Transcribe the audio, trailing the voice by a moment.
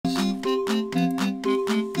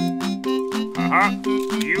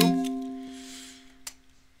You.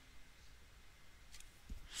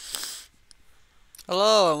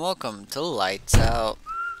 Hello and welcome to Lights Out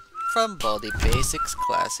from Baldi Basics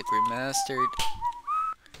Classic Remastered.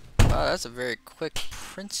 Wow, that's a very quick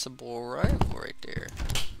principal arrival right there.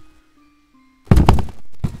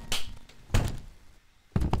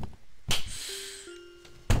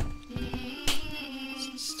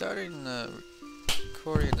 Starting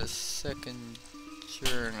recording the second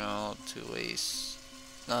journal to waste,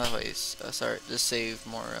 not waste, sorry, to save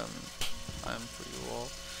more time for you all.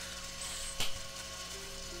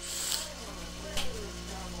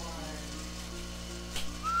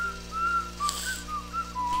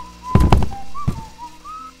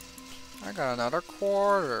 I got another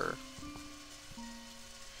quarter.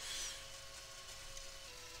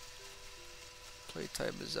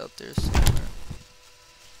 Playtime is out there somewhere,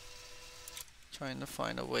 trying to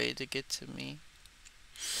find a way to get to me.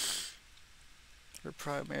 Her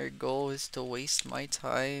primary goal is to waste my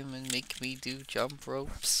time and make me do jump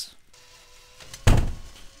ropes.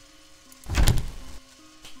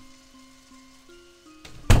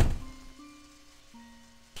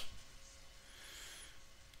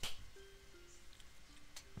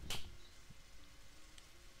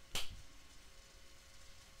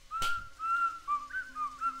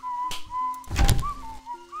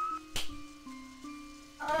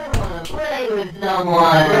 Play with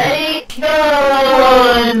someone. Ready? Go!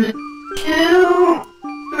 1, 2,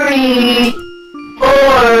 3,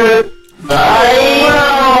 4, 5.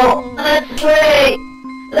 Well, let's play.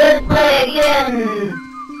 Let's play again.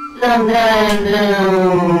 Sometime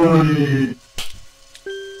soon.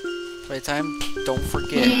 Playtime, don't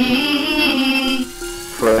forget.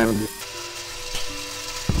 Friend.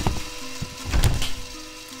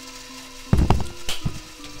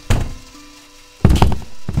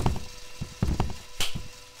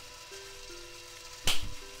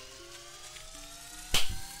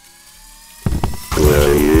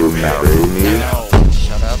 Will you marry me? No,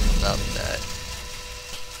 shut up about that.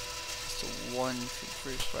 It's the one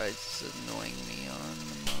free prize is annoying me on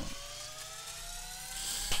the most.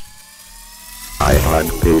 I hunt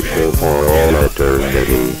people for all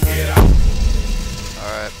eternity.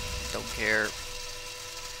 Alright, don't care.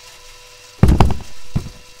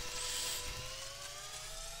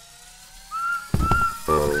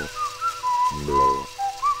 Oh, no.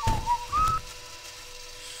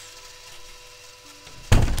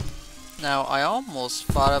 Now, I almost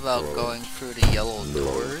thought about going through the yellow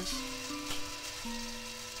doors.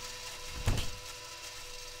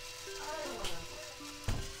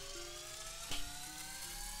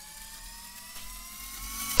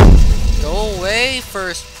 Go away,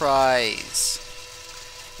 first prize!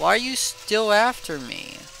 Why are you still after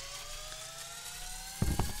me?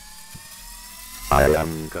 I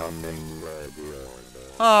am coming, ready or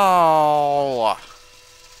not. Oh!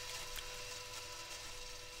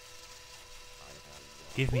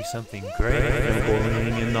 Give me something great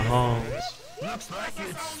boiling in the halls. Looks like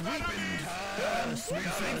it's sweeping time. Sweep,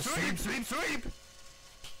 sweep, sweep, sweep, sweep.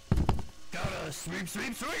 Gotta sweep,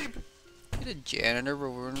 sweep, sweep. Did a janitor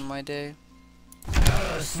ruin my day?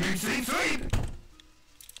 Gotta sweep, sweep, sweep.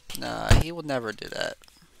 Nah, he would never do that.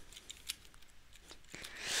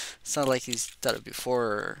 It's not like he's done it before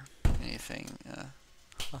or anything. Gotta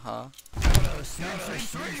sweep, sweep,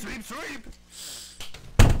 sweep, sweep, sweep.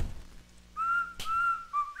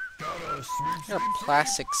 Gotta sweep, I got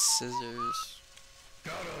plastic scissors.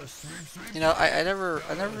 gotta sweep, sweep. You know, I never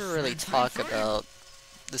really talk about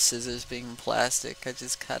the scissors being plastic. I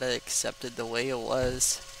just kind of accepted the way it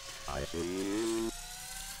was. I see you.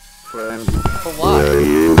 Friend. But why? Will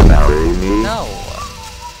you marry me? No.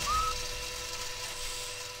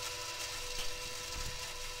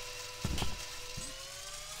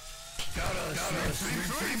 Gotta sweep, sweep,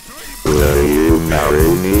 sweep, sweep. Will you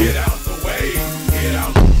marry me? Get out the way. Get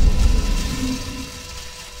out.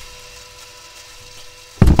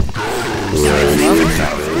 Will you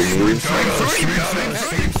marry me?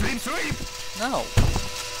 No.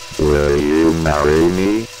 Will you marry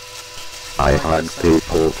me? I hunt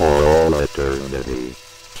people for all eternity.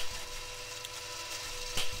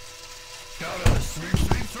 Gotta sweep,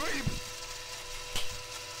 sweep, sweep.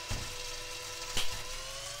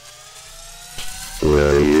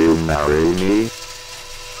 Will you marry me?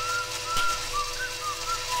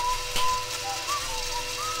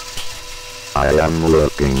 I am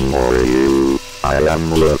looking for you. I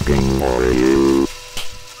am looking for you.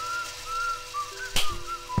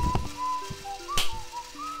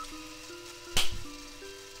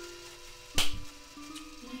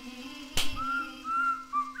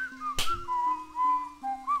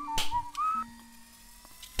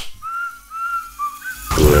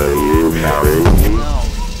 Will you marry me? No.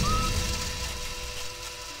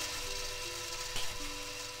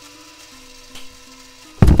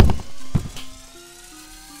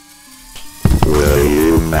 Will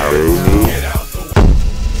you marry me?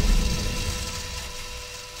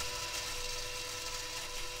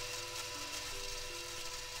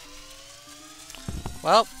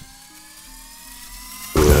 Well,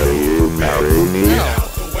 Will you marry me? no.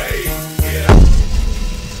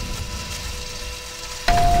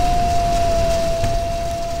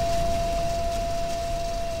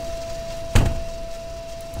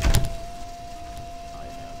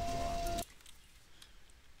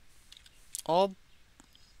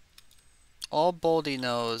 All Baldi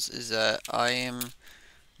knows is that I am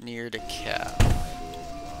near the cap.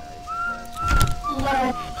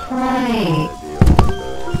 Let's play.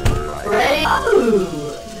 Ready?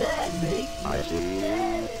 Oh, that makes I see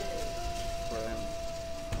you.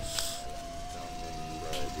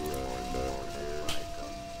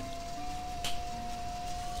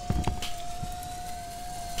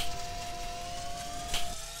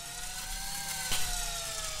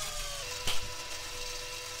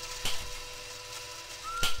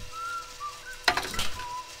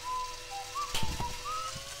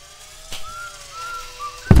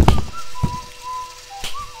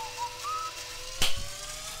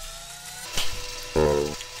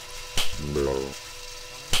 Oh, no.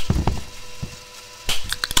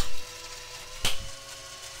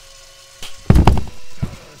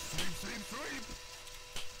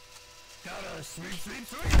 Gotta sweep.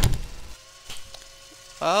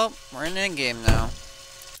 Well, we're in the game now.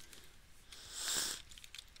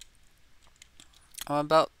 I'm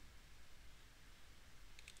about...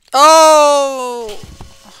 Oh!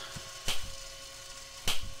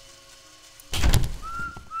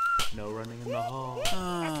 No running in the hall.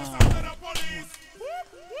 Oh.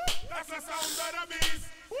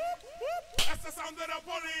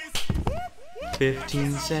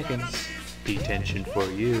 15 seconds. Detention for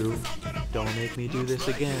you. Don't make me do this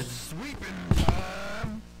again. Sweeping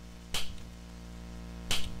time.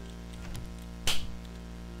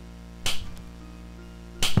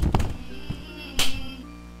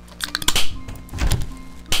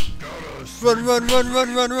 Run, run, run,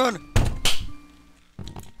 run, run, run!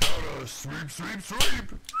 Gotta sweep. Gotta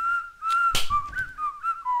sweep.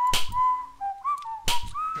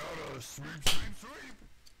 Gotta sweep.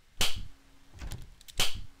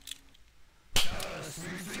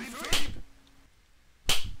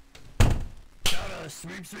 Gotta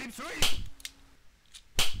sweep.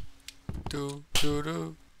 Do, do,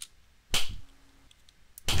 do.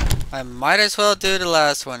 I might as well do the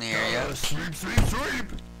last one here, yeah? Gotta sweep.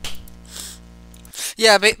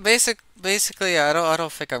 Yeah, basically, I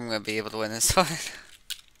don't think I'm gonna be able to win this one.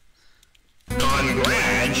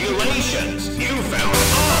 Congratulations! You found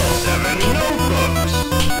all 7 notebooks!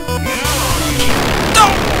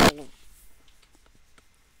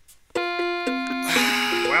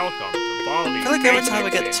 Welcome to Baldi I feel like every time I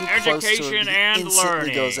Basics get too in close to it, Education he and instantly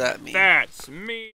Learning. goes at me. That's me.